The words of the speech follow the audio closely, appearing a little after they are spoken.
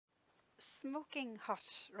smoking hot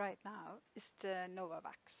right now is the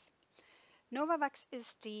Novavax. Novavax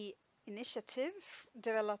is the initiative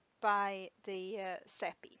developed by the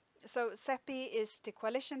CEPI. So CEPI is the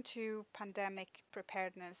Coalition to Pandemic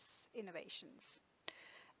Preparedness Innovations.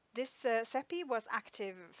 This CEPI was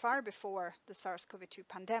active far before the SARS-CoV-2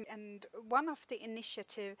 pandemic, and one of the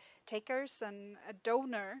initiative takers and a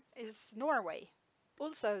donor is Norway.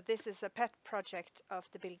 Also, this is a pet project of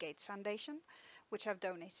the Bill Gates Foundation, which have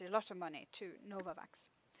donated a lot of money to Novavax.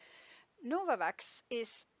 Novavax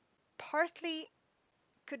is partly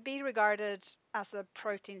could be regarded as a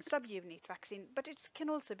protein subunit vaccine, but it can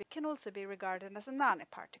also be regarded as a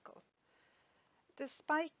nanoparticle. The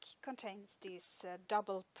spike contains this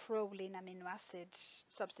double proline amino acid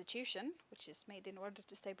substitution, which is made in order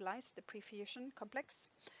to stabilize the prefusion complex,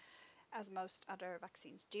 as most other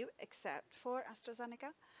vaccines do, except for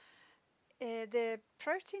AstraZeneca. The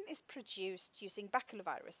protein is produced using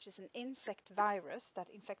baculovirus, which is an insect virus that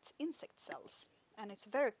infects insect cells. And it's a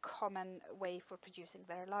very common way for producing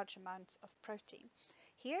very large amounts of protein.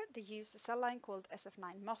 Here they use a cell line called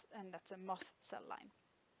SF9 moth, and that's a moth cell line.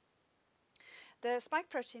 The spike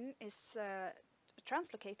protein is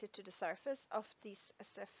translocated to the surface of this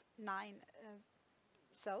SF9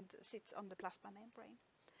 cell that sits on the plasma membrane.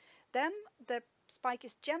 Then the spike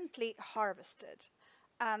is gently harvested,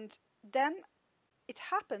 and then it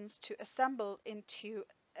happens to assemble into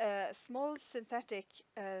a small synthetic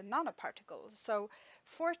nanoparticle. So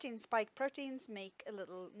 14 spike proteins make a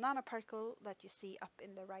little nanoparticle that you see up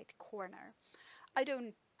in the right corner. I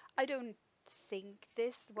don't think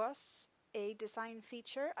this was a design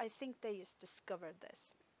feature. I think they just discovered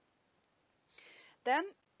this. Then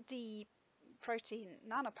the protein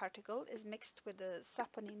nanoparticle is mixed with a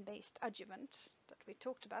saponin-based adjuvant that we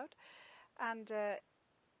talked about, and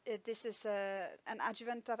this is an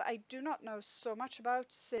adjuvant that I do not know so much about.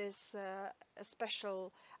 This is a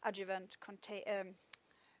special adjuvant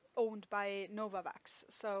owned by Novavax,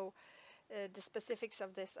 so the specifics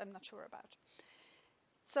of this I'm not sure about.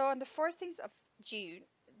 So on the 14th of June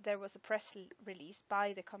there was a press release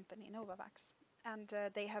by the company Novavax, and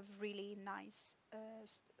they have really nice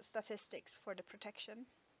statistics for the protection.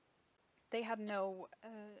 They had no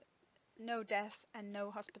death and no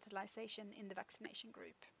hospitalization in the vaccination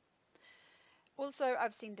group. Also,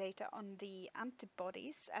 I've seen data on the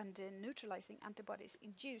antibodies and the neutralizing antibodies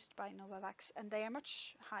induced by Novavax, and they are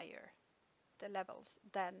much higher, the levels,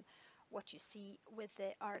 than what you see with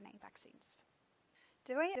the RNA vaccines.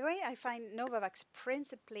 The way I find Novavax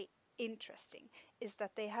principally interesting is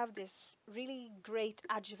that they have this really great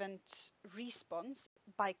adjuvant response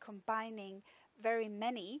by combining very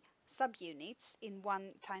many subunits in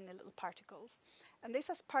one tiny little particles. And this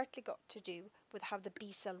has partly got to do with how the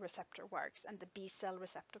B cell receptor works and the B cell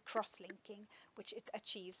receptor cross-linking, which it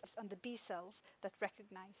achieves on the B cells that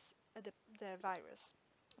recognize the virus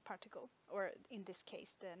particle, or in this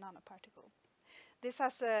case the nanoparticle. This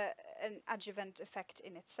has an adjuvant effect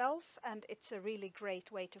in itself, and it's a really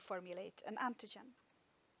great way to formulate an antigen.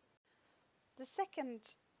 The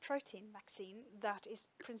second protein vaccine that is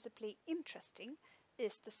principally interesting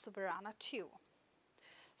is the Soberana 2.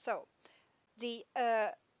 So the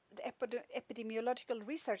Epidemiological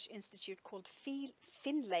Research Institute called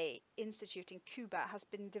Finlay Institute in Cuba has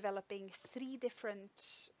been developing 3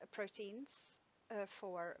 different proteins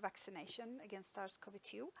for vaccination against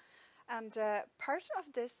SARS-CoV-2. And part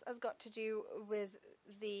of this has got to do with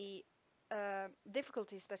the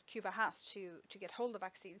difficulties that Cuba has to get hold of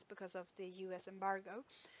vaccines because of the US embargo.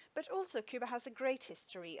 But also Cuba has a great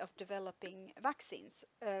history of developing vaccines.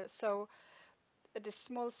 So the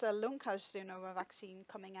small cell lung carcinoma vaccine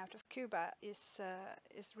coming out of Cuba is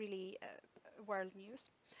really world news.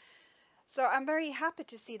 So I'm very happy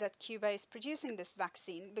to see that Cuba is producing this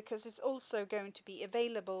vaccine, because it's also going to be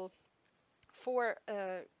available for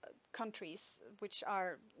countries which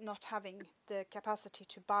are not having the capacity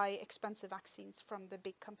to buy expensive vaccines from the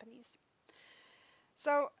big companies.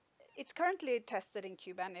 So it's currently tested in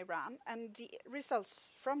Cuba and Iran, and the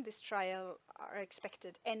results from this trial are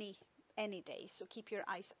expected any day. So keep your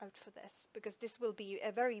eyes out for this, because this will be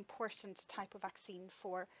a very important type of vaccine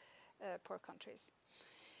for poor countries.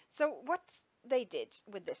 So what they did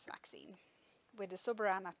with this vaccine, with the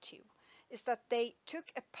Soberana 2, is that they took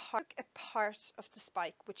a part of the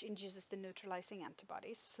spike which induces the neutralizing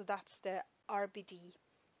antibodies. So that's the RBD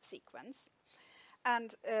sequence.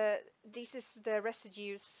 And this is the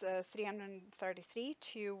residues 333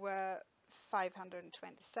 to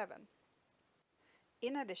 527.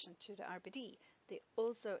 In addition to the RBD, they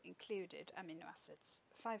also included amino acids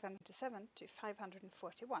 507 to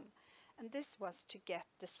 541. and this was to get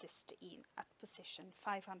the cysteine at position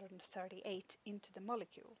 538 into the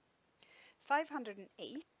molecule.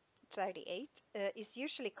 538 is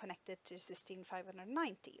usually connected to cysteine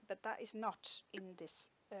 590, but that is not in this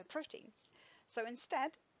protein. So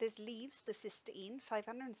instead, this leaves the cysteine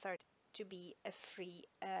 530 to be a free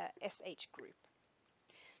SH group.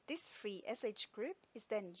 This free SH group is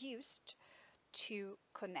then used to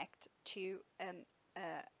connect to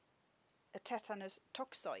a tetanus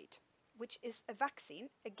toxoid, which is a vaccine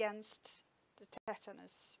against the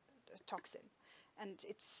tetanus toxin, and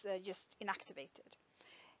it's just inactivated.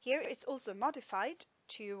 Here it's also modified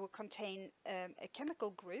to contain a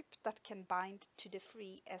chemical group that can bind to the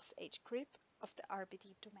free SH group of the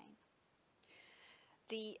RBD domain.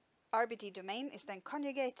 The RBD domain is then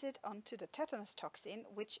conjugated onto the tetanus toxin,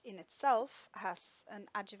 which in itself has an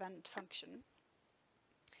adjuvant function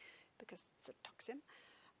because it's a toxin,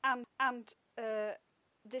 and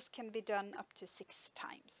this can be done up to 6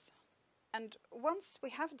 times. And once we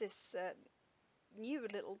have this new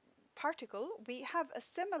little particle, we have a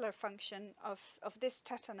similar function of this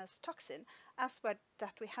tetanus toxin as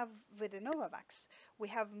that we have with the Novavax. We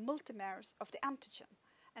have multimers of the antigen,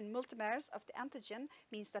 and multimers of the antigen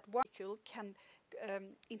means that one molecule can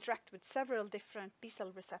interact with several different B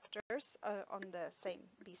cell receptors on the same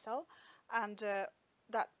B cell, and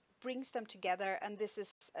that brings them together, and this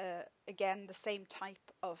is again the same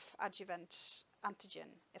type of adjuvant antigen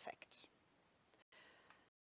effect.